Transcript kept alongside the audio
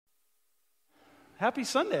Happy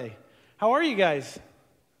Sunday. How are you guys?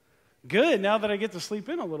 Good. Now that I get to sleep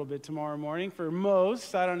in a little bit tomorrow morning, for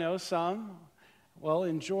most, I don't know, some, well,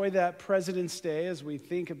 enjoy that President's Day as we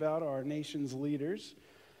think about our nation's leaders.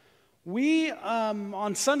 We,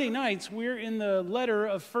 on Sunday nights, we're in the letter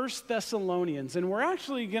of 1 Thessalonians, and we're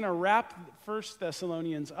actually going to wrap 1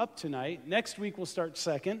 Thessalonians up tonight. Next week, we'll start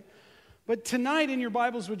 2nd. But tonight in your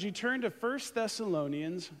Bibles, would you turn to 1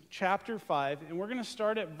 Thessalonians chapter 5, and we're going to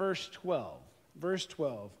start at verse 12. Verse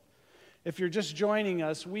 12. If you're just joining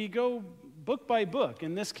us, we go book by book.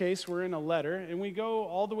 In this case, we're in a letter, and we go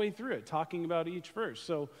all the way through it, talking about each verse.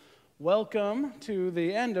 So welcome to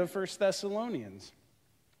the end of 1 Thessalonians.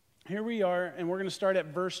 Here we are, and we're going to start at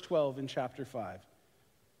verse 12 in chapter 5.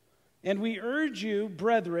 And we urge you,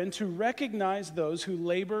 brethren, to recognize those who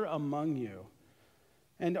labor among you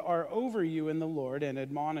and are over you in the Lord and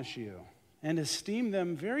admonish you, and esteem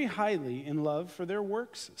them very highly in love for their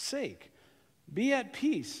work's sake. Be at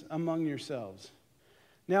peace among yourselves.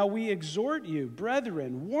 Now we exhort you,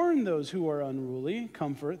 brethren, warn those who are unruly,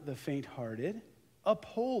 comfort the faint-hearted,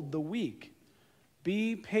 uphold the weak,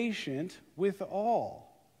 be patient with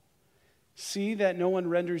all. See that no one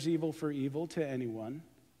renders evil for evil to anyone,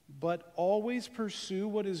 but always pursue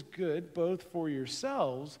what is good, both for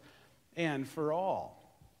yourselves and for all.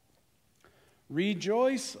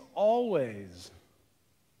 Rejoice always.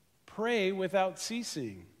 Pray without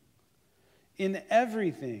ceasing. In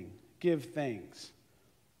everything give thanks,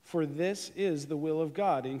 for this is the will of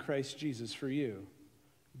God in Christ Jesus for you.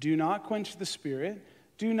 Do not quench the Spirit.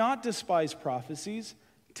 Do not despise prophecies.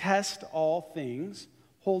 Test all things.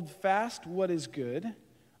 Hold fast what is good.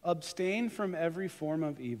 Abstain from every form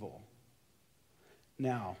of evil.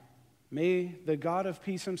 Now, may the God of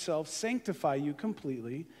peace himself sanctify you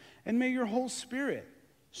completely, and may your whole spirit,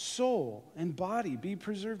 soul, and body be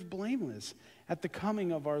preserved blameless at the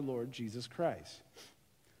coming of our Lord Jesus Christ.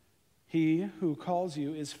 He who calls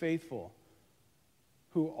you is faithful,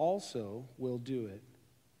 who also will do it.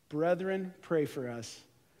 Brethren, pray for us.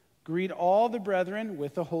 Greet all the brethren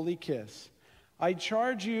with a holy kiss. I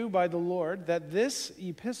charge you by the Lord that this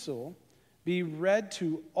epistle be read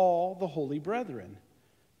to all the holy brethren.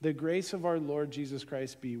 The grace of our Lord Jesus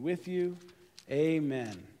Christ be with you.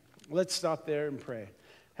 Amen. Let's stop there and pray.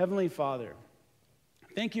 Heavenly Father,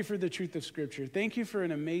 thank you for the truth of Scripture. Thank you for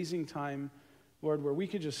an amazing time, Lord, where we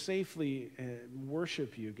could just safely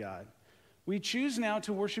worship you, God. We choose now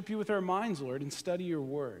to worship you with our minds, Lord, and study your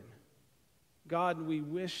word. God, we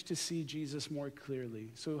wish to see Jesus more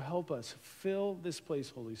clearly, so help us fill this place,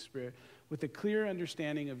 Holy Spirit, with a clear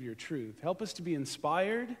understanding of your truth. Help us to be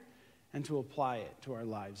inspired and to apply it to our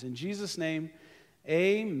lives. In Jesus' name,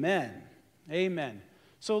 amen. Amen.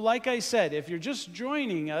 So like I said, if you're just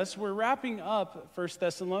joining us, we're wrapping up 1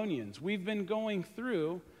 Thessalonians. We've been going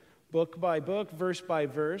through book by book, verse by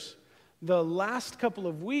verse. The last couple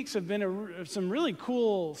of weeks have been some really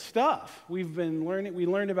cool stuff. We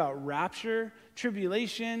learned about rapture,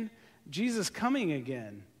 tribulation, Jesus coming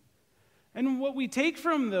again. And what we take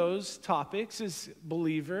from those topics is,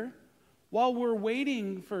 believer, while we're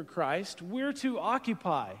waiting for Christ, we're to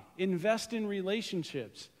occupy, invest in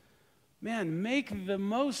relationships. Man, make the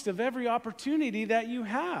most of every opportunity that you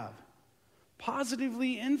have.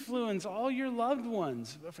 Positively influence all your loved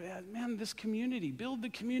ones. Man, this community, build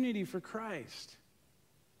the community for Christ.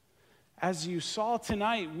 As you saw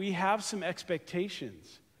tonight, we have some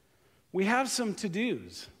expectations. We have some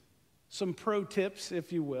to-dos, some pro tips,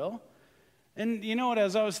 if you will. And you know what,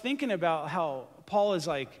 as I was thinking about how Paul is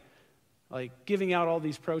like giving out all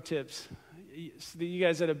these pro tips, you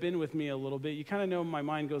guys that have been with me a little bit, you kind of know my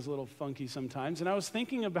mind goes a little funky sometimes. And I was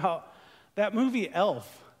thinking about that movie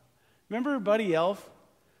Elf. Remember Buddy Elf?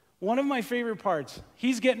 One of my favorite parts,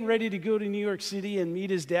 he's getting ready to go to New York City and meet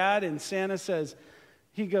his dad, and Santa says,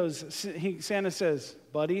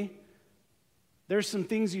 Buddy, there's some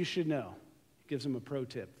things you should know. He gives him a pro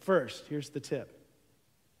tip. First, here's the tip.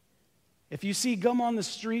 If you see gum on the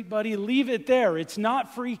street, buddy, leave it there. It's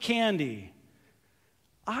not free candy.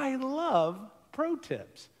 I love pro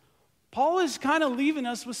tips. Paul is kind of leaving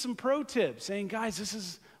us with some pro tips, saying, guys, this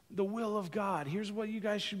is the will of God. Here's what you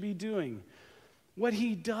guys should be doing. What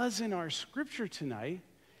he does in our scripture tonight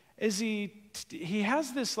is he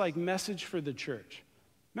has this like message for the church.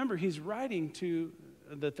 Remember, he's writing to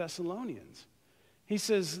the Thessalonians. He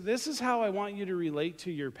says, this is how I want you to relate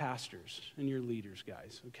to your pastors and your leaders,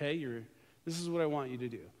 guys, okay? This is what I want you to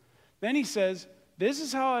do. Then he says, this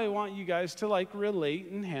is how I want you guys to like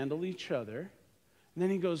relate and handle each other. And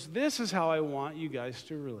then he goes, this is how I want you guys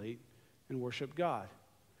to relate and worship God.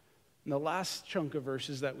 And the last chunk of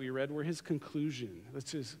verses that we read were his conclusion.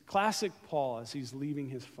 That's his classic Paul as he's leaving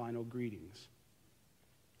his final greetings.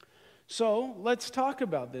 So let's talk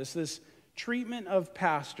about this treatment of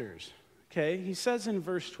pastors. Okay, he says in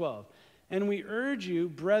verse 12, "And we urge you,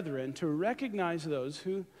 brethren, to recognize those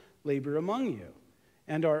who labor among you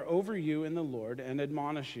and are over you in the Lord and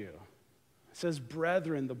admonish you." It says,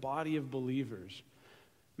 brethren, the body of believers.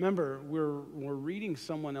 Remember, we're reading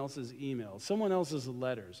someone else's emails, someone else's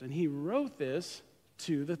letters, and he wrote this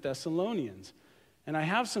to the Thessalonians. And I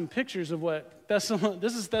have some pictures of what this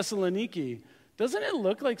is Thessaloniki. Doesn't it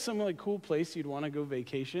look like some cool place you'd want to go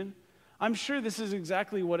vacation? I'm sure this is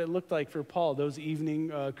exactly what it looked like for Paul, those evening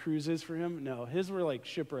cruises for him. No, his were like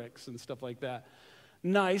shipwrecks and stuff like that.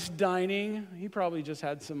 Nice dining. He probably just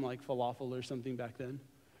had some falafel or something back then.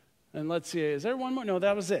 And let's see, is there one more? No,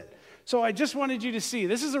 that was it. So I just wanted you to see,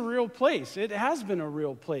 this is a real place. It has been a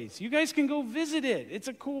real place. You guys can go visit it. It's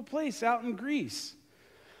a cool place out in Greece.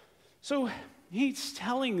 So he's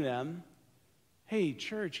telling them, hey,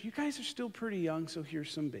 church, you guys are still pretty young, so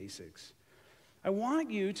here's some basics. I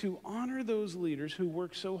want you to honor those leaders who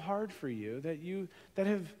work so hard for you that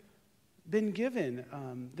have been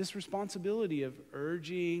given this responsibility of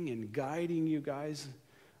urging and guiding you guys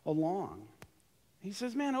along. He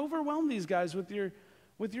says, man, overwhelm these guys with your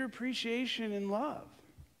appreciation and love.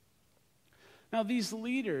 Now, these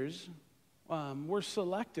leaders were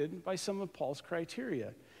selected by some of Paul's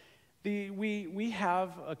criteria. We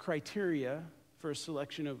have a criteria for a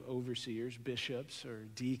selection of overseers, bishops, or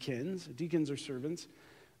deacons. Deacons are servants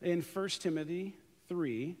in 1 Timothy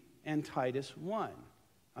 3 and Titus 1.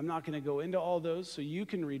 I'm not going to go into all those, so you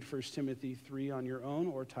can read 1 Timothy 3 on your own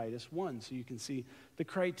or Titus 1, so you can see the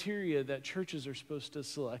criteria that churches are supposed to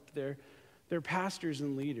select their pastors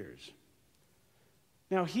and leaders.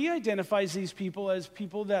 Now, he identifies these people as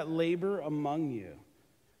people that labor among you.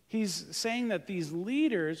 He's saying that these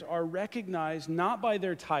leaders are recognized not by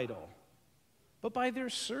their title, but by their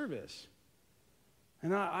service.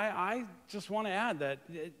 And I just want to add that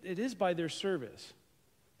it is by their service.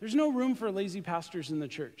 There's no room for lazy pastors in the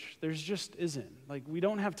church. There's just isn't. We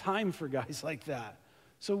don't have time for guys like that.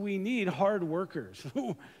 So we need hard workers.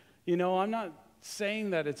 I'm not saying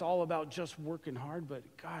that it's all about just working hard, but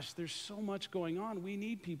gosh, there's so much going on. We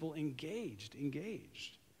need people engaged.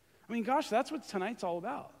 I mean, gosh, that's what tonight's all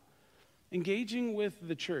about. Engaging with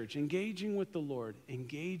the church, engaging with the Lord,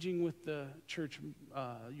 engaging with the church,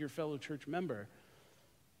 your fellow church member,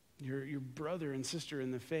 your brother and sister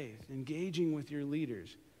in the faith, engaging with your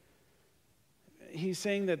leaders. He's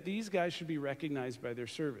saying that these guys should be recognized by their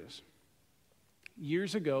service.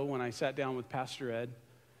 Years ago, when I sat down with Pastor Ed,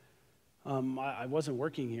 I wasn't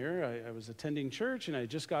working here. I was attending church, and I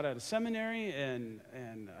just got out of seminary, and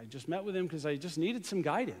I just met with him because I just needed some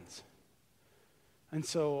guidance. And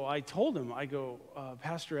so I told him, I go,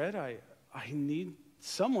 Pastor Ed, I need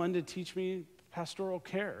someone to teach me pastoral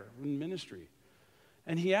care and ministry.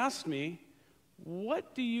 And he asked me,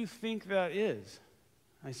 what do you think that is?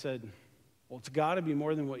 I said, well, it's got to be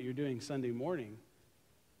more than what you're doing Sunday morning.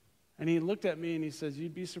 And he looked at me and he says,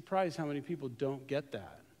 you'd be surprised how many people don't get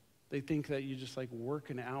that. They think that you just work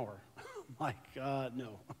an hour. My God,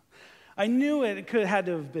 no. I knew it had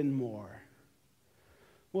to have been more.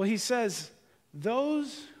 Well, he says,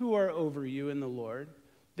 those who are over you in the Lord,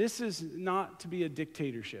 this is not to be a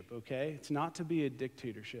dictatorship, okay? It's not to be a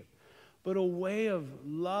dictatorship, but a way of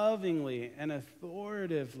lovingly and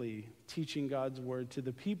authoritatively teaching God's word to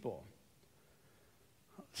the people.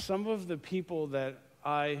 Some of the people that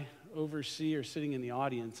I oversee are sitting in the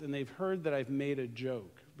audience, and they've heard that I've made a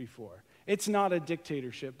joke before. It's not a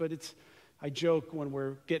dictatorship, but I joke when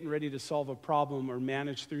we're getting ready to solve a problem or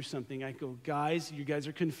manage through something. I go, guys, you guys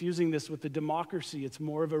are confusing this with the democracy. It's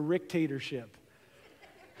more of a rictatorship.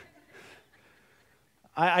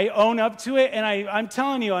 I own up to it, and I'm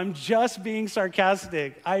telling you, I'm just being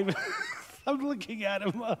sarcastic. I'm looking at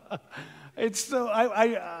him.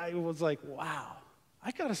 I was like, wow, I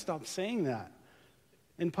got to stop saying that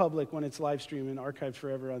in public when it's live streamed and archived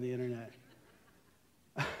forever on the internet.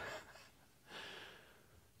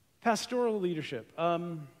 Pastoral leadership.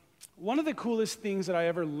 One of the coolest things that I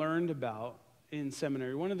ever learned about in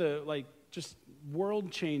seminary, one of the just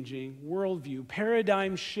world-changing, worldview,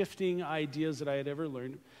 paradigm-shifting ideas that I had ever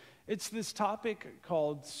learned, it's this topic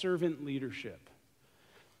called servant leadership.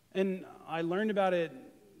 And I learned about it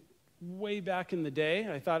way back in the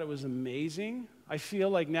day. I thought it was amazing. I feel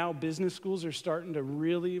like now business schools are starting to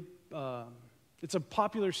really, it's a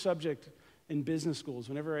popular subject in business schools.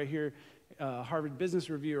 Whenever I hear Harvard Business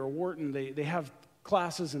Review or Wharton, they have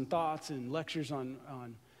classes and thoughts and lectures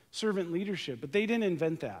on servant leadership, but they didn't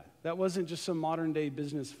invent that. That wasn't just some modern-day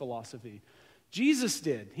business philosophy. Jesus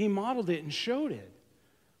did. He modeled it and showed it.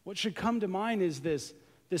 What should come to mind is this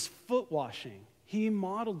foot washing. He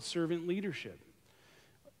modeled servant leadership.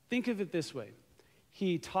 Think of it this way.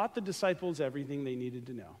 He taught the disciples everything they needed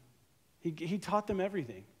to know. He taught them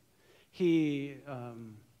everything. He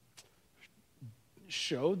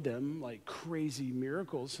showed them like crazy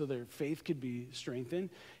miracles so their faith could be strengthened.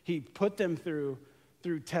 He put them through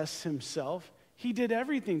tests himself. He did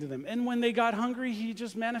everything to them. And when they got hungry, he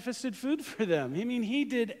just manifested food for them. I mean, he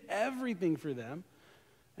did everything for them.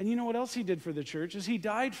 And you know what else he did for the church is he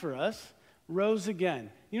died for us, rose again.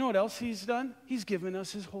 You know what else he's done? He's given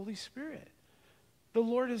us his Holy Spirit. The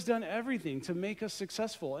Lord has done everything to make us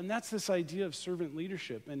successful. And that's this idea of servant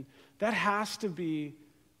leadership. And that has to be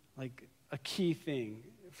like a key thing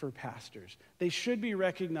for pastors. They should be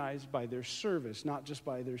recognized by their service, not just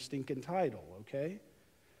by their stinking title, okay?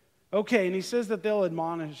 Okay, and he says that they'll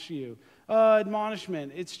admonish you.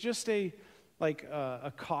 Admonishment, it's just a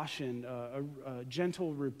caution, a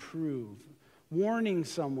gentle reprove, warning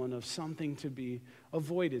someone of something to be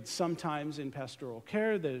avoided. Sometimes in pastoral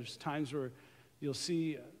care, there's times where you'll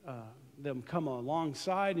see them come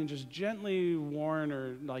alongside and just gently warn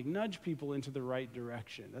or like nudge people into the right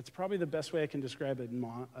direction. That's probably the best way I can describe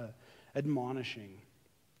admonishing.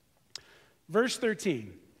 Verse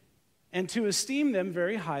 13, and to esteem them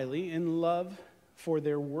very highly in love for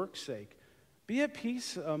their work's sake. Be at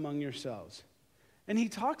peace among yourselves. And he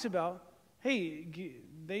talks about, hey,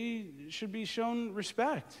 they should be shown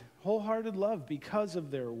respect, wholehearted love because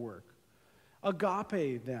of their work.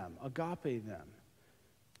 Agape them.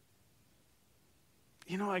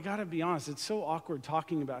 You know, I got to be honest, it's so awkward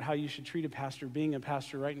talking about how you should treat a pastor, being a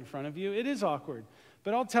pastor right in front of you. It is awkward.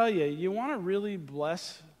 But I'll tell you, you want to really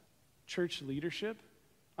bless church leadership?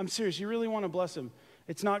 I'm serious, you really want to bless them.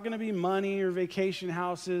 It's not going to be money or vacation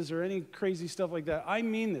houses or any crazy stuff like that. I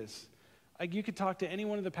mean this. You could talk to any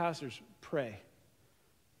one of the pastors. Pray.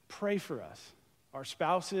 Pray for us. Our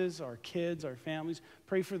spouses, our kids, our families.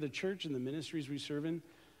 Pray for the church and the ministries we serve in.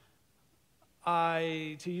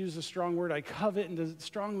 To use a strong word, I covet and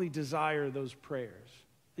strongly desire those prayers.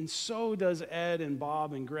 And so does Ed and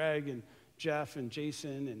Bob and Greg and Jeff and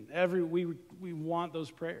Jason and we want those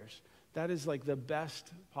prayers. That is like the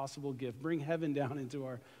best possible gift. Bring heaven down into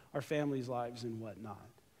our families' lives and whatnot.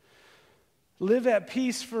 Live at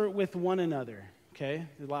peace with one another, okay?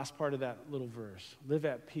 The last part of that little verse. Live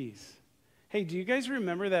at peace. Hey, do you guys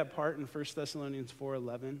remember that part in 1 Thessalonians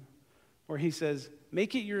 4:11 where he says,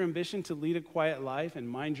 make it your ambition to lead a quiet life and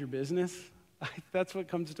mind your business? That's what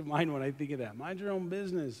comes to mind when I think of that. Mind your own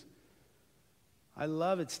business. I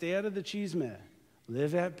love it. Stay out of the chisme.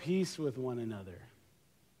 Live at peace with one another.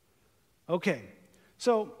 Okay,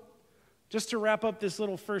 so just to wrap up this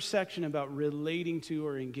little first section about relating to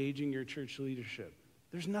or engaging your church leadership,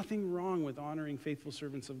 there's nothing wrong with honoring faithful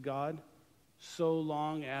servants of God so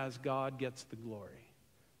long as God gets the glory.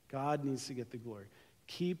 God needs to get the glory.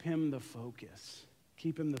 Keep him the focus.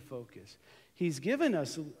 Keep him the focus. He's given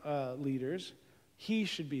us leaders. He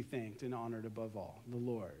should be thanked and honored above all, the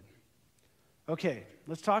Lord. Okay,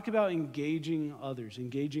 let's talk about engaging others,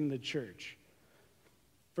 engaging the church.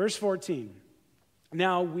 Verse 14,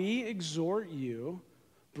 now we exhort you,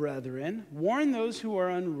 brethren, warn those who are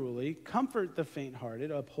unruly, comfort the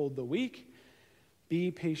faint-hearted, uphold the weak, be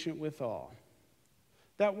patient with all.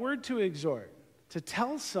 That word to exhort, to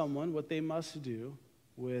tell someone what they must do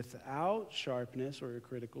without sharpness or a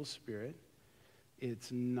critical spirit.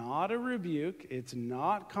 It's not a rebuke, it's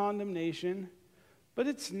not condemnation, but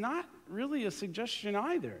it's not really a suggestion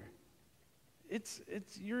either. It's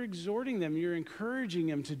you're exhorting them, you're encouraging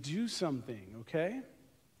them to do something, okay?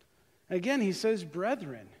 Again, he says,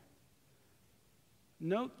 brethren.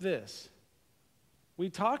 Note this. We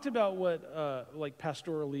talked about what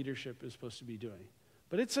pastoral leadership is supposed to be doing,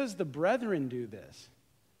 but it says the brethren do this.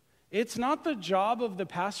 It's not the job of the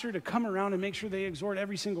pastor to come around and make sure they exhort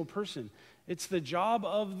every single person. It's the job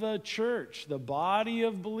of the church, the body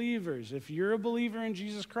of believers. If you're a believer in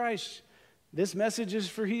Jesus Christ, this message is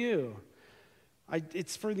for you.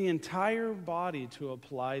 It's for the entire body to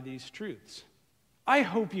apply these truths. I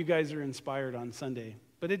hope you guys are inspired on Sunday,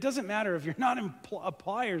 but it doesn't matter if you're not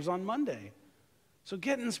appliers on Monday. So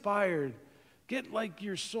get inspired. Get like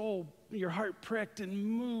your soul, your heart pricked and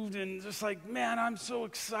moved and just like, man, I'm so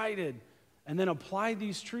excited. And then apply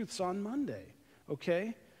these truths on Monday,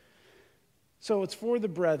 okay? So it's for the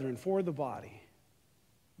brethren, for the body.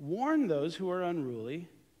 Warn those who are unruly.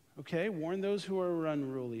 Okay, warn those who are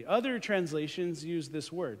unruly. Other translations use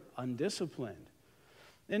this word, undisciplined.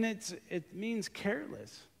 And it means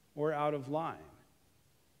careless or out of line.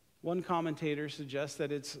 One commentator suggests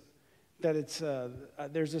that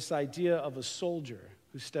there's this idea of a soldier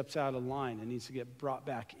who steps out of line and needs to get brought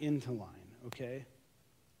back into line, okay?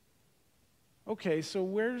 okay, so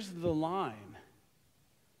where's the line?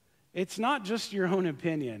 It's not just your own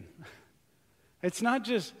opinion. It's not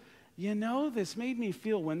just, this made me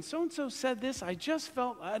feel when so-and-so said this, I just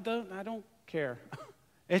felt, I don't care.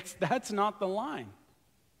 That's not the line.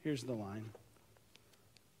 Here's the line.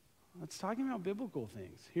 It's talking about biblical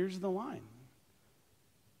things. Here's the line.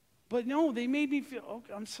 But no, they made me feel,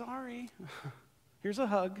 I'm sorry. Here's a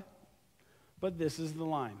hug. But this is the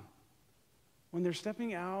line. When they're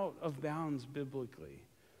stepping out of bounds biblically.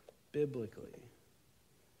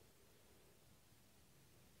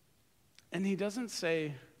 And he doesn't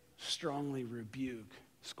say strongly rebuke,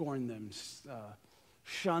 scorn them,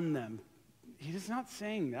 shun them. He's not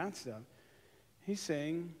saying that stuff. He's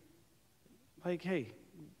saying, like, hey,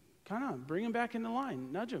 kind of bring him back into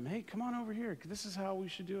line. Nudge him. Hey, come on over here. This is how we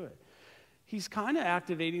should do it. He's kind of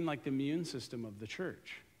activating like the immune system of the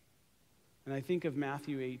church. And I think of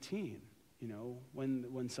Matthew 18,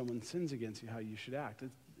 when someone sins against you, how you should act.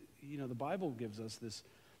 The Bible gives us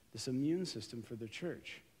this immune system for the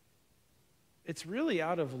church. It's really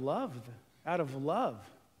out of love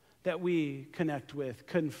that we connect with,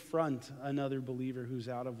 confront another believer who's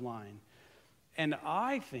out of line. And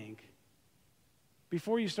I think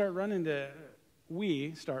before you start running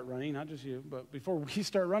we start running, not just you, but before we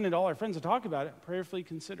start running to all our friends to talk about it, prayerfully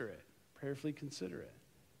consider it. Prayerfully consider it.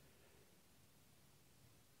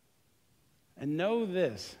 And know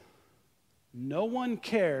this, no one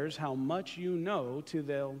cares how much you know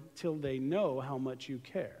till they know how much you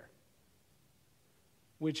care.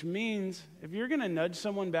 Which means if you're going to nudge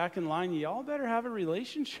someone back in line, y'all better have a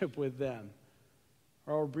relationship with them.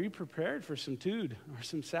 Or be prepared for some tood or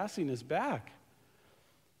some sassiness back.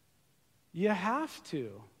 You have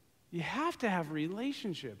to. You have to have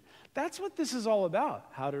relationship. That's what this is all about.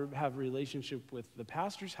 How to have relationship with the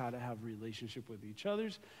pastors, how to have relationship with each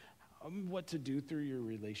others, what to do through your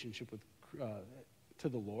relationship with to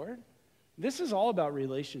the Lord. This is all about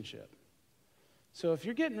relationship. So if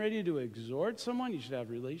you're getting ready to exhort someone, you should have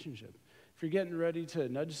relationship. If you're getting ready to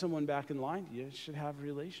nudge someone back in line, you should have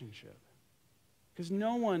relationship. Because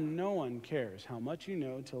no one cares how much you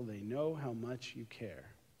know till they know how much you care.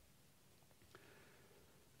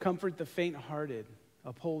 Comfort the faint-hearted,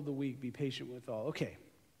 uphold the weak, be patient with all. Okay,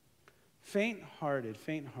 faint-hearted.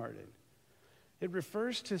 It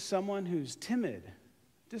refers to someone who's timid,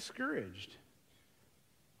 discouraged.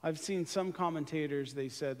 I've seen some commentators, they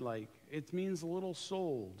said like, it means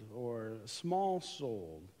little-souled or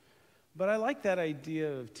small-souled. But I like that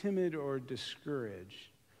idea of timid or discouraged.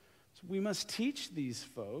 So we must teach these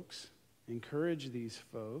folks, encourage these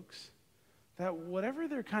folks, that whatever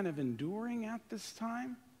they're kind of enduring at this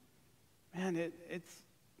time, man,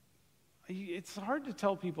 it's hard to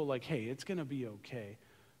tell people like, hey, it's going to be okay.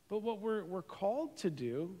 But what we're called to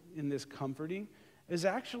do in this comforting is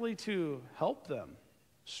actually to help them,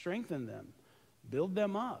 strengthen them, build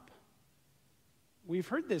them up. We've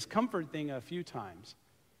heard this comfort thing a few times.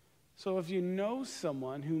 So if you know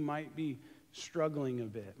someone who might be struggling a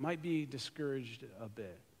bit, might be discouraged a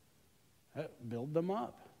bit, build them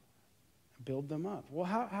up. Build them up. Well,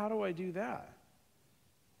 how do I do that?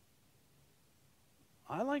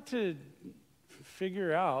 I like to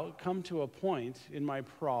come to a point in my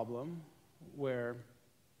problem where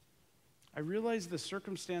I realize the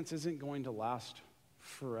circumstance isn't going to last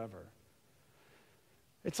forever.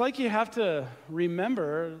 It's like you have to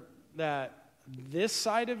remember that this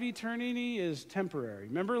side of eternity is temporary.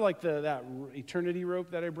 Remember like that eternity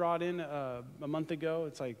rope that I brought in a month ago?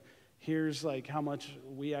 It's like, here's like how much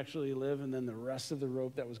we actually live, and then the rest of the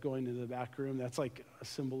rope that was going to the back room, that's like a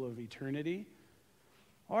symbol of eternity.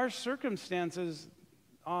 Our circumstances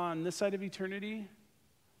on this side of eternity,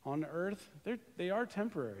 on earth, they are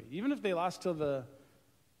temporary. Even if they last till the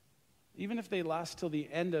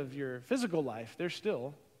end of your physical life, they're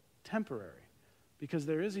still temporary because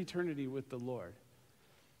there is eternity with the Lord.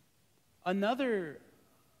 Another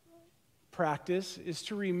practice is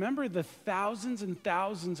to remember the thousands and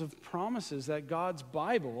thousands of promises that God's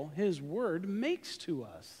Bible, His Word, makes to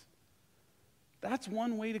us. That's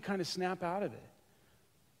one way to kind of snap out of it.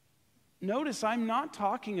 Notice I'm not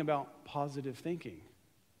talking about positive thinking.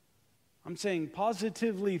 I'm saying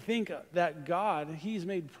positively think that God, He's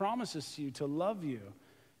made promises to you to love you,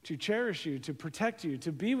 to cherish you, to protect you,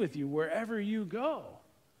 to be with you wherever you go.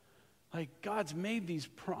 Like God's made these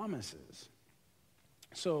promises.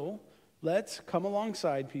 So let's come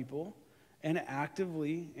alongside people and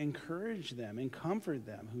actively encourage them and comfort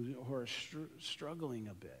them who are struggling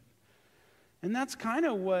a bit. And that's kind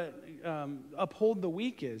of what uphold the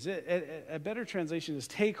weak is. A better translation is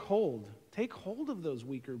take hold. Take hold of those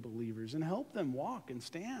weaker believers and help them walk and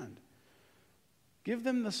stand. Give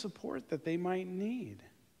them the support that they might need.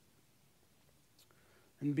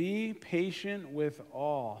 And be patient with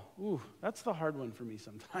all. Ooh, that's the hard one for me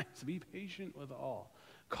sometimes. Be patient with all.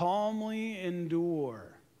 Calmly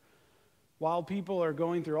endure while people are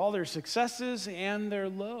going through all their successes and their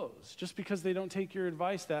lows. Just because they don't take your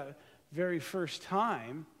advice that very first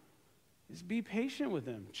time, is be patient with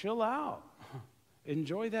them. Chill out.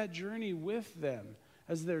 Enjoy that journey with them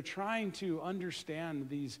as they're trying to understand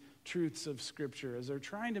these truths of Scripture, as they're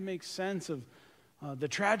trying to make sense of the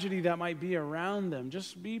tragedy that might be around them.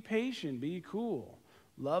 Just be patient, be cool,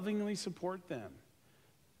 lovingly support them.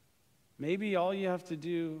 Maybe all you have to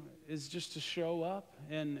do is just to show up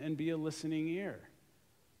and be a listening ear.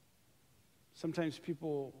 Sometimes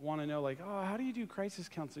people want to know, like, oh, how do you do crisis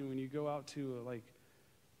counseling when you go out to like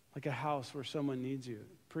a house where someone needs you?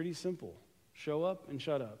 Pretty simple. Show up and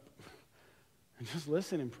shut up. And just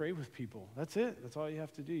listen and pray with people. That's it. That's all you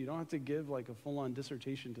have to do. You don't have to give like a full-on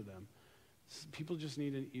dissertation to them. People just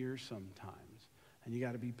need an ear sometimes. And you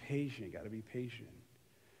got to be patient.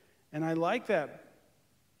 And I like that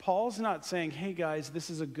Paul's not saying, hey guys, this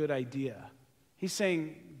is a good idea. He's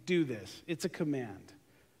saying, do this. It's a command.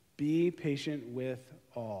 Be patient with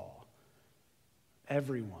all.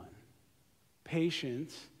 Everyone.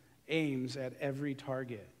 Patience aims at every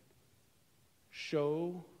target.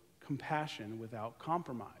 Show compassion without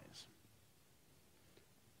compromise.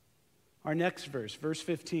 Our next verse, verse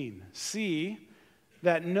 15. See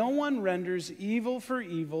that no one renders evil for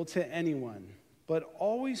evil to anyone, but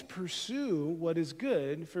always pursue what is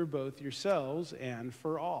good for both yourselves and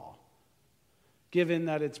for all. Given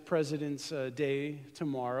that it's President's Day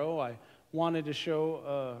tomorrow, I wanted to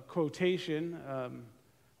show a quotation.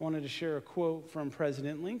 Wanted to share a quote from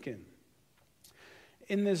President Lincoln.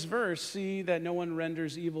 In this verse, see that no one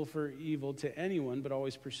renders evil for evil to anyone, but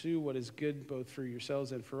always pursue what is good both for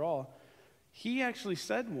yourselves and for all. He actually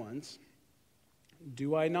said once,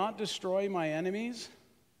 do I not destroy my enemies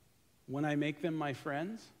when I make them my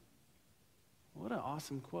friends? What an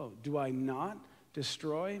awesome quote. Do I not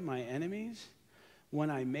destroy my enemies when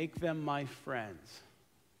I make them my friends?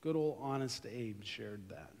 Good old Honest Abe shared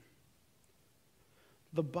that.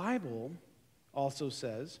 The Bible also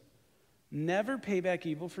says, never pay back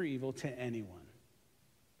evil for evil to anyone.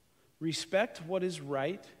 Respect what is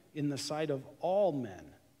right in the sight of all men.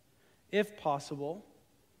 If possible,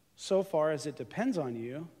 so far as it depends on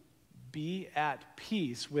you, be at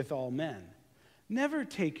peace with all men. Never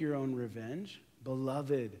take your own revenge,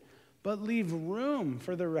 beloved, but leave room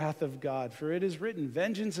for the wrath of God, for it is written,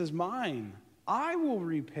 vengeance is mine, I will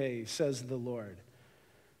repay, says the Lord.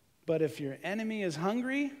 But if your enemy is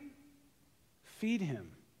hungry, feed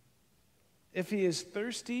him. If he is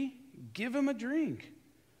thirsty, give him a drink,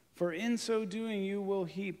 for in so doing you will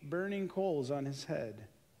heap burning coals on his head.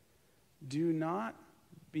 Do not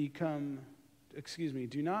be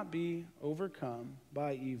overcome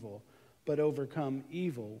by evil, but overcome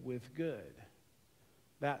evil with good.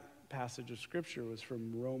 That passage of Scripture was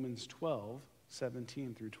from Romans 12,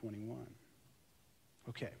 17 through 21.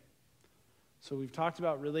 Okay, so we've talked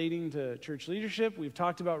about relating to church leadership. We've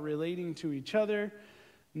talked about relating to each other.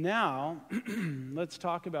 Now, let's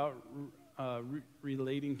talk about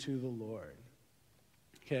relating to the Lord.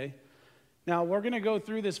 Okay? Now, we're going to go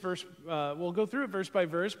through this verse. We'll go through it verse by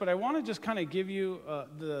verse, but I want to just kind of give you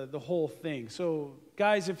the whole thing. So,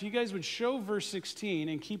 guys, if you guys would show verse 16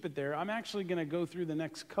 and keep it there, I'm actually going to go through the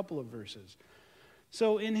next couple of verses.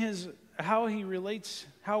 So, in how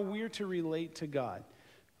we're to relate to God,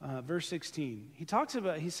 verse 16,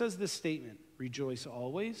 he says this statement, rejoice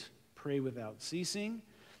always, pray without ceasing,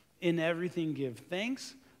 in everything give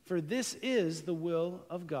thanks, for this is the will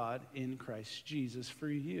of God in Christ Jesus for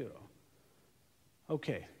you.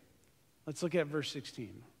 Okay, let's look at verse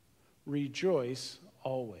 16. Rejoice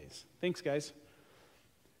always. Thanks, guys.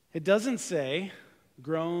 It doesn't say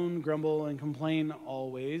groan, grumble, and complain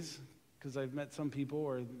always, because I've met some people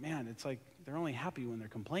where, man, it's like they're only happy when they're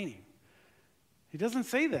complaining. He doesn't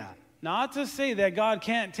say that. Not to say that God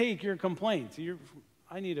can't take your complaints.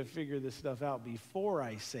 I need to figure this stuff out before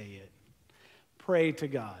I say it. Pray to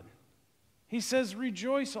God. He says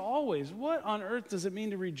rejoice always. What on earth does it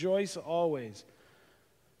mean to rejoice always?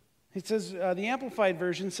 It says, the Amplified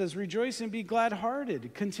Version says, rejoice and be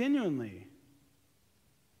glad-hearted continually.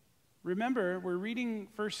 Remember, we're reading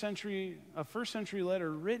a first century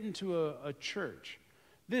letter written to a church.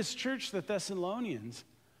 This church, the Thessalonians,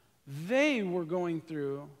 they were going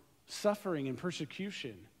through suffering and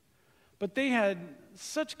persecution. But they had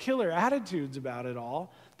such killer attitudes about it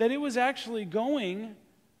all that it was actually going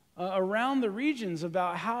around the regions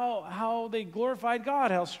about how they glorified God,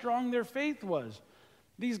 how strong their faith was.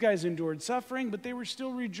 These guys endured suffering, but they were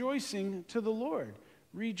still rejoicing to the Lord.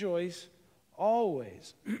 Rejoice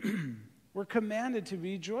always. We're commanded to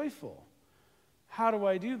be joyful. How do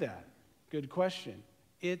I do that? Good question.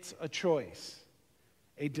 It's a choice,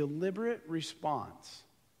 a deliberate response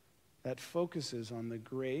that focuses on the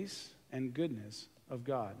grace and goodness of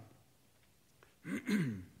God.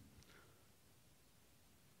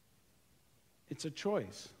 It's a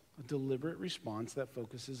choice, a deliberate response that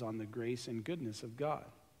focuses on the grace and goodness of God.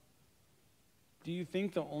 Do you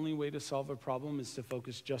think the only way to solve a problem is to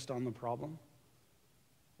focus just on the problem?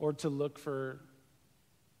 Or to look for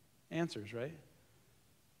answers, right?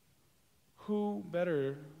 Who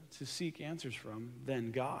better to seek answers from than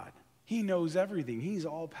God? He knows everything. He's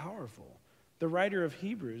all-powerful. The writer of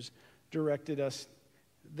Hebrews directed us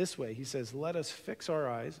this way. He says, let us fix our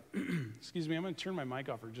eyes. Excuse me, I'm going to turn my mic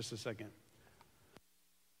off for just a second.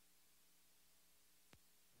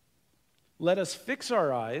 Let us fix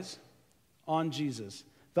our eyes on Jesus,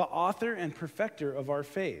 the author and perfecter of our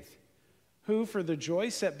faith, who for the joy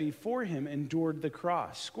set before him endured the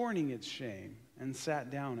cross, scorning its shame, and sat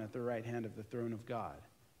down at the right hand of the throne of God.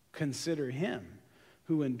 Consider him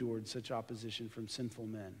who endured such opposition from sinful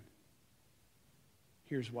men.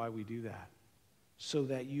 Here's why we do that. So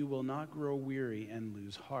that you will not grow weary and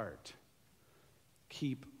lose heart.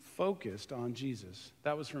 Keep focused on Jesus.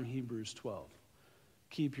 That was from Hebrews 12.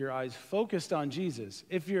 Keep your eyes focused on Jesus.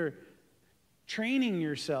 If you're training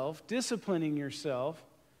yourself, disciplining yourself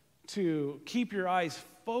to keep your eyes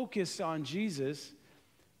focused on Jesus,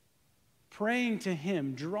 praying to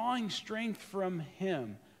him, drawing strength from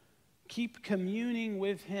him, keep communing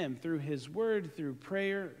with him through his word, through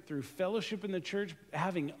prayer, through fellowship in the church,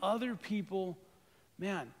 having other people,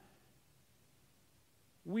 man,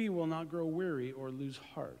 we will not grow weary or lose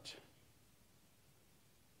heart.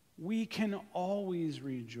 We can always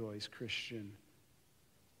rejoice, Christian,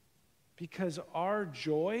 because our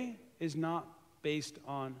joy is not based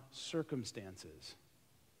on circumstances.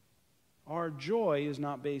 Our joy is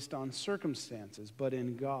not based on circumstances, but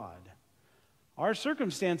in God. Our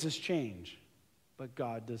circumstances change, but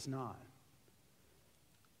God does not.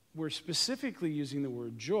 We're specifically using the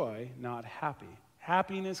word joy, not happy.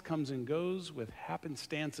 Happiness comes and goes with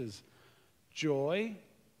happenstances. Joy,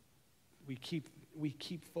 we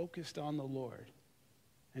keep focused on the Lord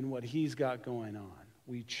and what he's got going on.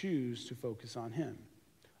 We choose to focus on him.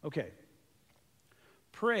 Okay.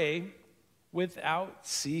 Pray without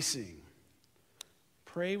ceasing.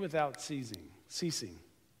 Pray without ceasing.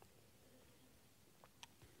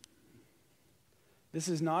 This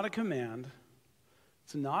is not a command.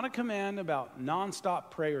 It's not a command about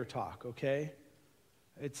nonstop prayer talk, okay?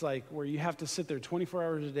 It's like where you have to sit there 24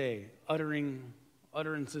 hours a day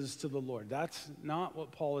utterances to the Lord. That's not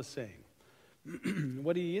what Paul is saying.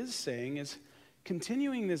 What he is saying is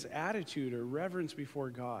continuing this attitude or reverence before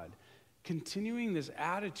God, continuing this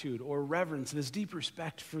attitude or reverence, this deep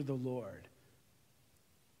respect for the Lord,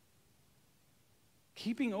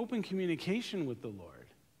 keeping open communication with the Lord.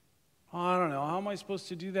 Oh, I don't know, how am I supposed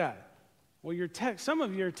to do that? Well, some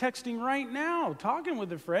of you are texting right now, talking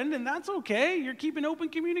with a friend, and that's okay. You're keeping open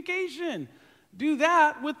communication. Do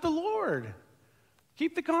that with the Lord.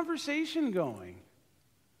 Keep the conversation going.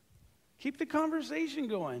 Keep the conversation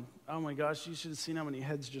going. Oh my gosh, you should have seen how many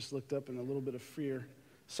heads just looked up in a little bit of fear.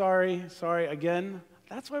 Sorry, again.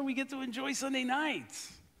 That's why we get to enjoy Sunday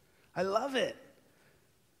nights. I love it.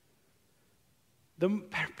 The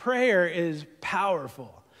prayer is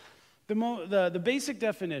powerful. The basic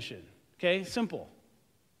definition, okay, simple.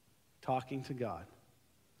 Talking to God.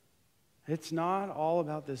 It's not all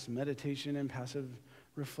about this meditation and passive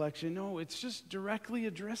reflection. No, it's just directly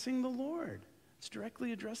addressing the Lord. It's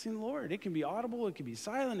directly addressing the Lord. It can be audible, it can be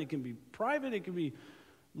silent, it can be private, it can be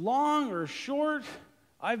long or short.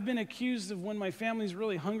 I've been accused of when my family's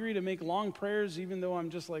really hungry to make long prayers, even though I'm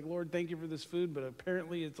just like, Lord, thank you for this food, but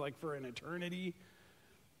apparently it's like for an eternity.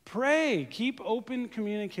 Pray. Keep open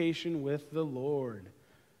communication with the Lord.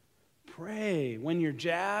 Pray. When you're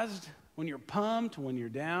jazzed, when you're pumped, when you're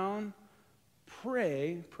down,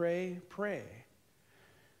 pray, pray, pray.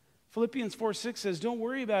 Philippians 4:6 says, don't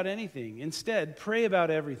worry about anything. Instead, pray about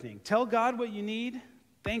everything. Tell God what you need.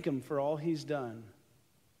 Thank him for all he's done.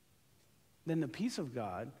 Then the peace of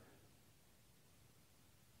God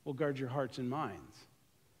will guard your hearts and minds.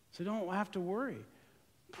 So don't have to worry.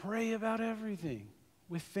 Pray about everything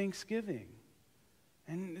with thanksgiving.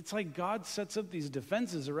 And it's like God sets up these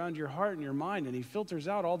defenses around your heart and your mind, and he filters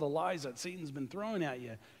out all the lies that Satan's been throwing at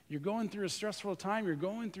you. You're going through a stressful time. You're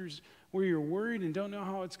going through where you're worried and don't know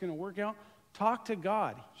how it's going to work out. Talk to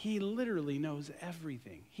God. He literally knows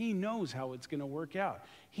everything. He knows how it's going to work out.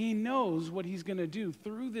 He knows what he's going to do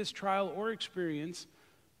through this trial or experience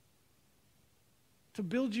to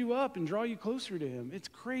build you up and draw you closer to him. It's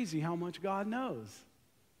crazy how much God knows.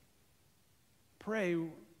 Pray,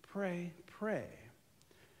 pray, pray.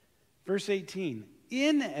 Verse 18,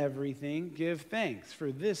 in everything give thanks,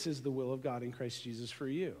 for this is the will of God in Christ Jesus for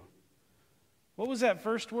you. What was that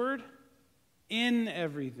first word? In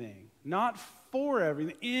everything. Not for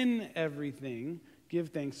everything. In everything give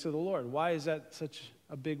thanks to the Lord. Why is that such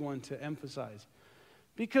a big one to emphasize?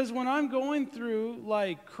 Because when I'm going through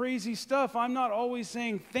like crazy stuff, I'm not always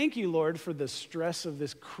saying, thank you, Lord, for the stress of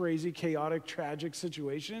this crazy, chaotic, tragic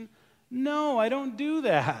situation. No, I don't do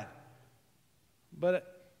that.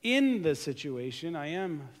 But in the situation, I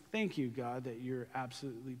am, thank you, God, that you're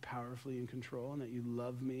absolutely powerfully in control and that you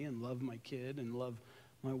love me and love my kid and love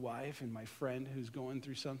my wife and my friend who's going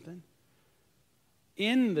through something.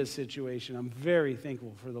 In the situation, I'm very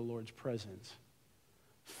thankful for the Lord's presence.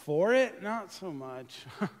 For it, not so much.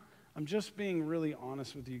 I'm just being really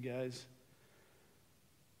honest with you guys.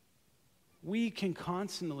 We can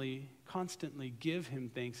constantly give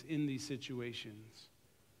him thanks in these situations.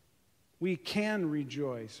 We can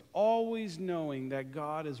rejoice, always knowing that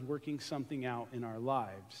God is working something out in our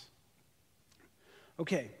lives.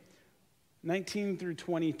 Okay, 19 through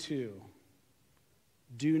 22.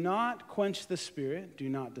 Do not quench the spirit, do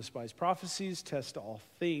not despise prophecies, test all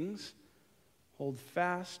things, hold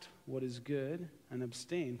fast what is good, and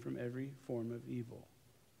abstain from every form of evil.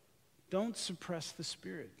 Don't suppress the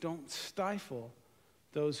spirit. Don't stifle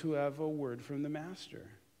those who have a word from the master.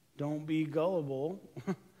 Don't be gullible.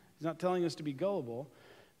 He's not telling us to be gullible,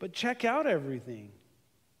 but check out everything.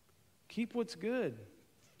 Keep what's good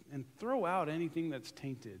and throw out anything that's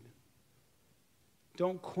tainted.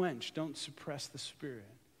 Don't quench, don't suppress the Spirit.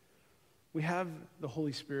 We have the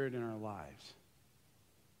Holy Spirit in our lives.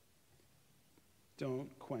 Don't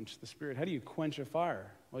quench the Spirit. How do you quench a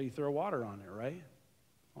fire? Well, you throw water on it, right?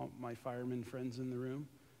 All my firemen friends in the room.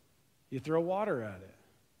 You throw water at it.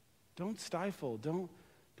 Don't stifle, don't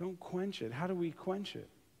quench it. How do we quench it?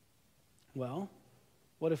 Well,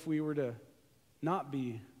 what if we were to not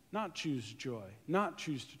choose joy, not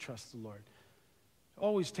choose to trust the Lord?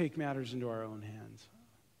 Always take matters into our own hands.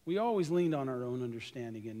 We always leaned on our own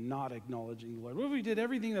understanding and not acknowledging the Lord. What if we did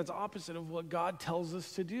everything that's opposite of what God tells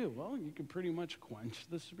us to do? Well, you can pretty much quench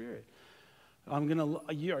the Spirit. Are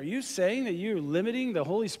you saying that you're limiting the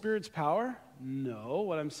Holy Spirit's power? No.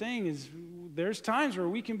 What I'm saying is there's times where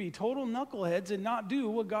we can be total knuckleheads and not do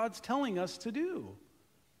what God's telling us to do.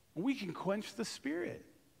 We can quench the Spirit.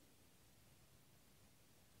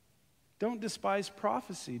 Don't despise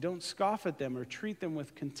prophecy. Don't scoff at them or treat them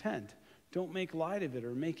with contempt. Don't make light of it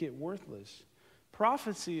or make it worthless.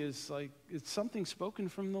 Prophecy is like, it's something spoken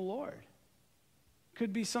from the Lord.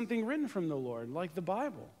 Could be something written from the Lord, like the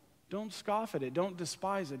Bible. Don't scoff at it. Don't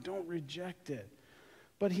despise it. Don't reject it.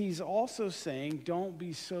 But he's also saying, don't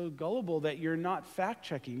be so gullible that you're not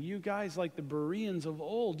fact-checking. You guys, like the Bereans of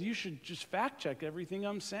old, you should just fact-check everything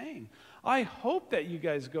I'm saying. I hope that you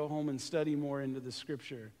guys go home and study more into the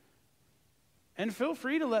Scripture. And feel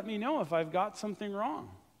free to let me know if I've got something wrong.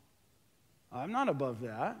 I'm not above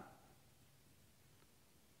that.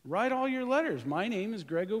 Write all your letters. My name is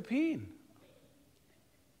Greg Opine.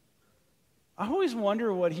 I always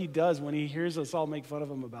wonder what he does when he hears us all make fun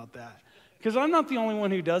of him about that. Because I'm not the only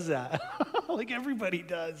one who does that. Like everybody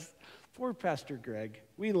does. Poor Pastor Greg.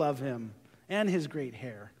 We love him and his great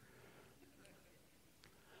hair.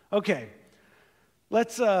 Okay.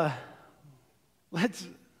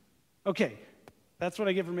 Okay. That's what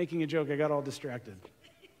I get for making a joke. I got all distracted.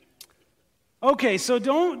 Okay, so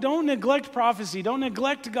don't neglect prophecy. Don't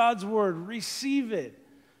neglect God's word. Receive it.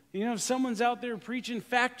 You know, if someone's out there preaching,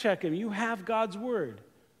 fact check him. You have God's word.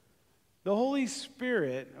 The Holy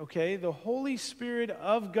Spirit, okay, the Holy Spirit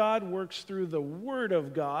of God works through the Word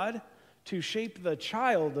of God to shape the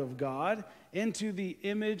child of God into the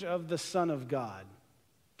image of the Son of God.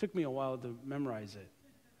 Took me a while to memorize it.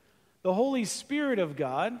 The Holy Spirit of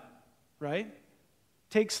God, right,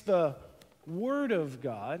 takes the Word of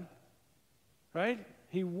God, right?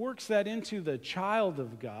 He works that into the child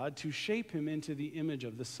of God to shape him into the image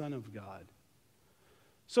of the Son of God.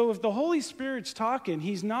 So if the Holy Spirit's talking,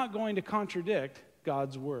 he's not going to contradict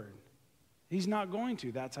God's word. He's not going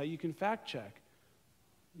to. That's how you can fact check.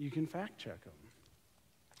 You can fact check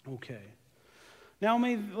him. Okay. Now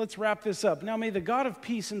let's wrap this up. Now may the God of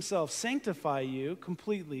peace himself sanctify you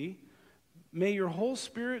completely. May your whole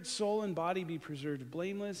spirit, soul, and body be preserved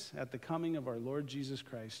blameless at the coming of our Lord Jesus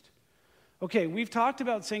Christ. Okay, we've talked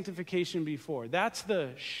about sanctification before. That's the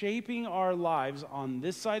shaping our lives on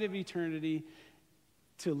this side of eternity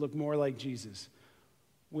to look more like Jesus.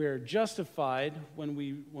 We're justified when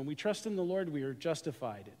we trust in the Lord, we are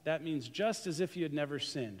justified. That means just as if you had never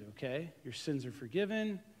sinned, okay? Your sins are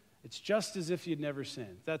forgiven. It's just as if you'd never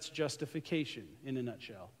sinned. That's justification in a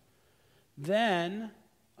nutshell. Then,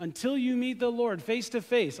 until you meet the Lord face to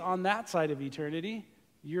face on that side of eternity,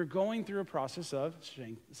 you're going through a process of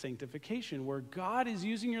sanctification where God is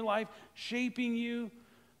using your life, shaping you,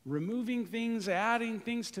 removing things, adding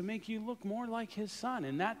things to make you look more like his son.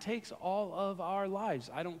 And that takes all of our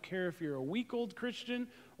lives. I don't care if you're a week-old Christian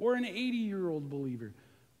or an 80-year-old believer.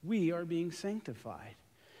 We are being sanctified.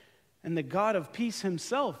 And the God of peace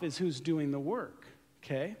himself is who's doing the work,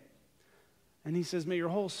 okay? And he says, may your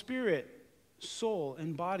whole spirit, soul,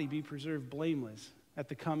 and body be preserved blameless at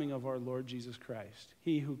the coming of our Lord Jesus Christ.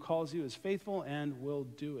 He who calls you is faithful and will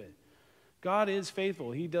do it. God is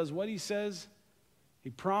faithful. He does what he says. He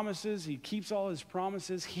promises. He keeps all his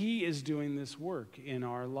promises. He is doing this work in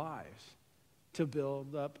our lives to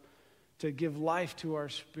build up, to give life to our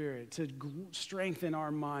spirit, to strengthen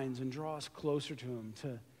our minds and draw us closer to him,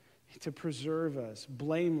 to preserve us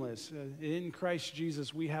blameless. In Christ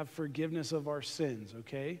Jesus, we have forgiveness of our sins,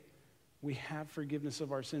 okay? We have forgiveness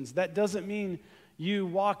of our sins. That doesn't mean you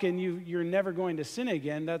walk and you're never going to sin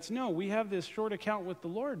again. No, we have this short account with the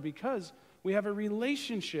Lord because we have a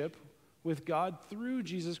relationship with God through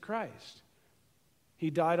Jesus Christ.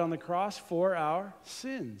 He died on the cross for our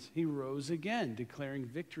sins. He rose again, declaring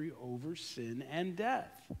victory over sin and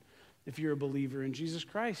death. If you're a believer in Jesus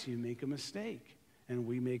Christ, you make a mistake, and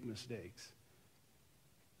we make mistakes.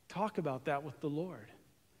 Talk about that with the Lord.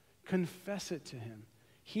 Confess it to him.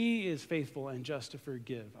 He is faithful and just to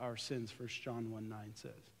forgive our sins, 1 John 1:9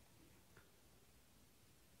 says.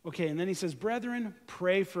 Okay, and then he says, brethren,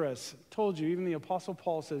 pray for us. Told you, even the Apostle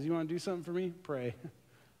Paul says, you want to do something for me? Pray.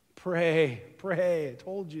 Pray. I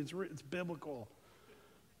told you, it's biblical.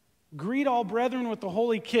 Greet all brethren with the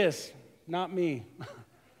holy kiss. Not me.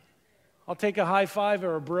 I'll take a high five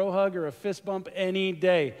or a bro hug or a fist bump any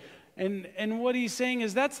day. And what he's saying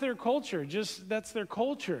is that's their culture. That's their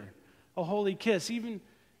culture, a holy kiss. Even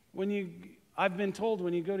I've been told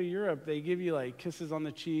when you go to Europe, they give you like kisses on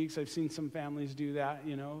the cheeks. I've seen some families do that,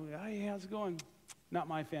 Hey, how's it going? Not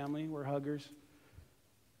my family. We're huggers.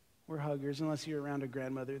 Unless you're around a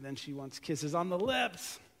grandmother, then she wants kisses on the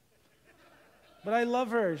lips. But I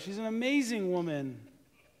love her. She's an amazing woman.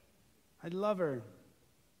 I love her.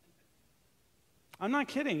 I'm not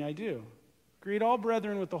kidding, I do. Greet all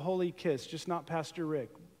brethren with the holy kiss, just not Pastor Rick.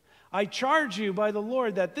 I charge you by the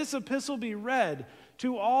Lord that this epistle be read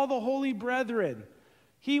to all the holy brethren.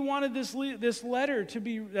 He wanted this letter to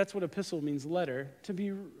be, that's what epistle means, letter, to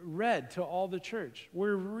be read to all the church.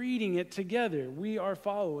 We're reading it together. We are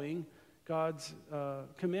following God's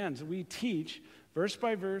commands. We teach verse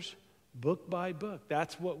by verse, book by book.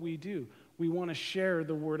 That's what we do. We want to share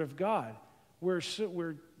the word of God.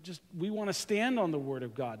 We want to stand on the word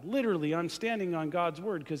of God. Literally, I'm standing on God's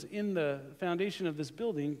word because in the foundation of this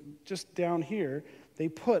building, just down here, they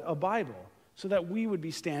put a Bible so that we would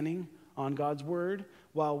be standing on God's word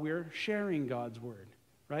while we're sharing God's word,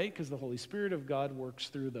 right? Because the Holy Spirit of God works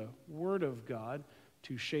through the word of God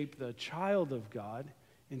to shape the child of God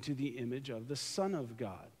into the image of the Son of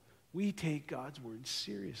God. We take God's word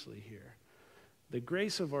seriously here. The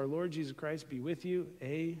grace of our Lord Jesus Christ be with you.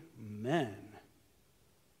 Amen.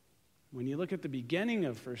 When you look at the beginning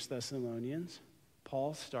of 1 Thessalonians,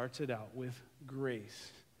 Paul starts it out with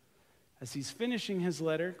grace. As he's finishing his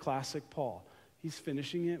letter, classic Paul, he's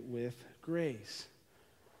finishing it with grace.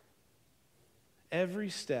 Every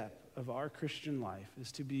step of our Christian life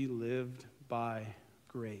is to be lived by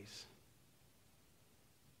grace.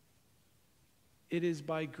 It is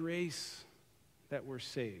by grace that we're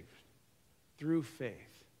saved, through faith,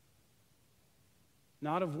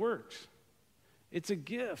 not of works. It's a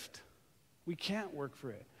gift. We can't work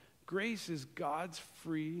for it. Grace is God's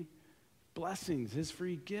free blessings, his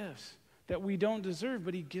free gifts that we don't deserve,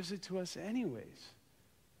 but he gives it to us anyways.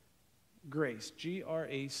 Grace,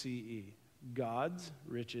 Grace, God's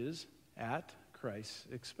riches at Christ's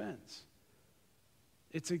expense.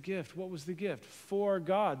 It's a gift. What was the gift? For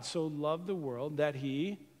God so loved the world that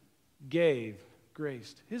he gave,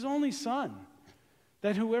 graced, his only Son,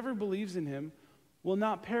 that whoever believes in him will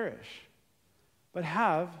not perish, but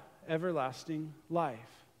have everlasting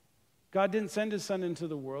life. God didn't send his Son into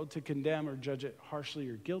the world to condemn or judge it harshly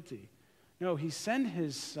or guilty. No, he sent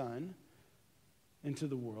his Son into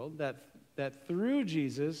the world that through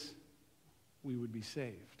Jesus we would be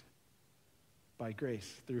saved by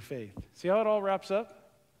grace, through faith. See how it all wraps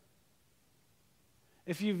up?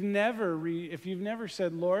 If you've never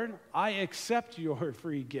said, Lord, I accept your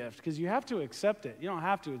free gift, because you have to accept it. You don't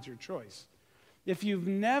have to, it's your choice. If you've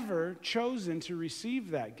never chosen to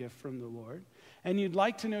receive that gift from the Lord, and you'd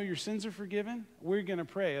like to know your sins are forgiven, we're going to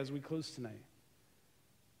pray as we close tonight.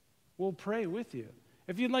 We'll pray with you.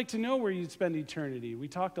 If you'd like to know where you'd spend eternity, we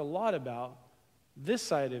talked a lot about this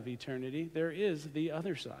side of eternity. There is the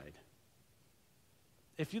other side.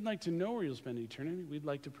 If you'd like to know where you'll spend eternity, we'd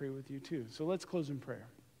like to pray with you too. So let's close in prayer.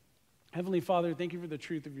 Heavenly Father, thank you for the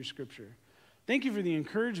truth of your scripture. Thank you for the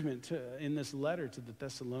encouragement in this letter to the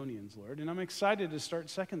Thessalonians, Lord. And I'm excited to start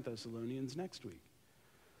 2 Thessalonians next week.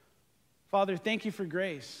 Father, thank you for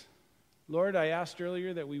grace. Lord, I asked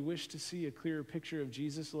earlier that we wish to see a clearer picture of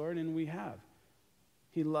Jesus, Lord, and we have.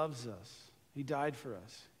 He loves us. He died for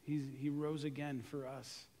us. He rose again for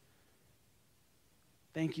us.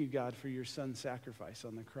 Thank you, God, for your son's sacrifice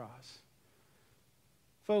on the cross.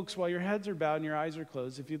 Folks, while your heads are bowed and your eyes are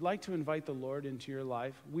closed, if you'd like to invite the Lord into your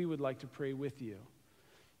life, we would like to pray with you.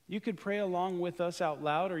 You could pray along with us out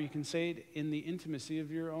loud, or you can say it in the intimacy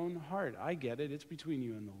of your own heart. I get it. It's between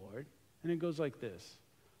you and the Lord. And it goes like this.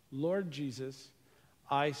 Lord Jesus,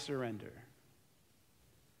 I surrender.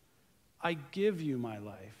 I give you my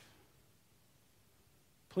life.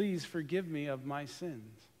 Please forgive me of my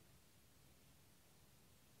sins.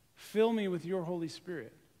 Fill me with your Holy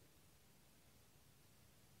Spirit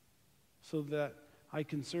so that I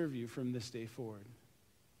can serve you from this day forward.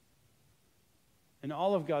 And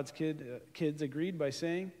all of God's kids agreed by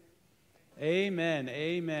saying, amen,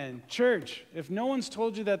 amen. Church, if no one's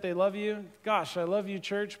told you that they love you, gosh, I love you,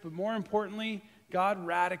 church, but more importantly, God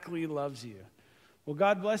radically loves you. Well,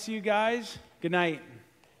 God bless you guys. Good night.